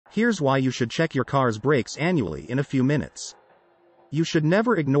Here's why you should check your car's brakes annually in a few minutes. You should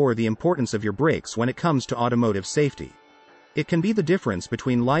never ignore the importance of your brakes when it comes to automotive safety. It can be the difference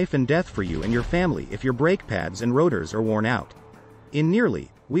between life and death for you and your family if your brake pads and rotors are worn out. In Nearly,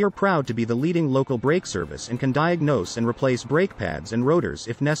 we are proud to be the leading local brake service and can diagnose and replace brake pads and rotors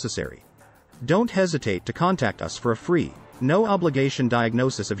if necessary. Don't hesitate to contact us for a free, no-obligation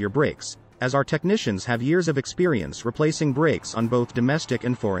diagnosis of your brakes, as our technicians have years of experience replacing brakes on both domestic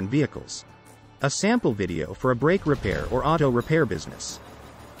and foreign vehicles. A sample video for a brake repair or auto repair business.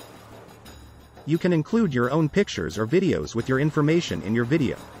 You can include your own pictures or videos with your information in your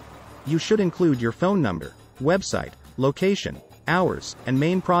video. You should include your phone number, website, location, hours, and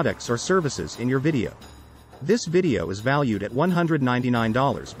main products or services in your video. This video is valued at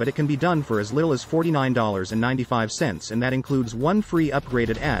 $199, but it can be done for as little as $49.95, and that includes one free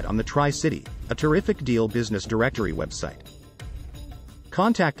upgraded ad on the Tri-City, a terrific deal business directory website.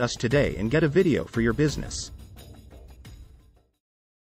 Contact us today and get a video for your business.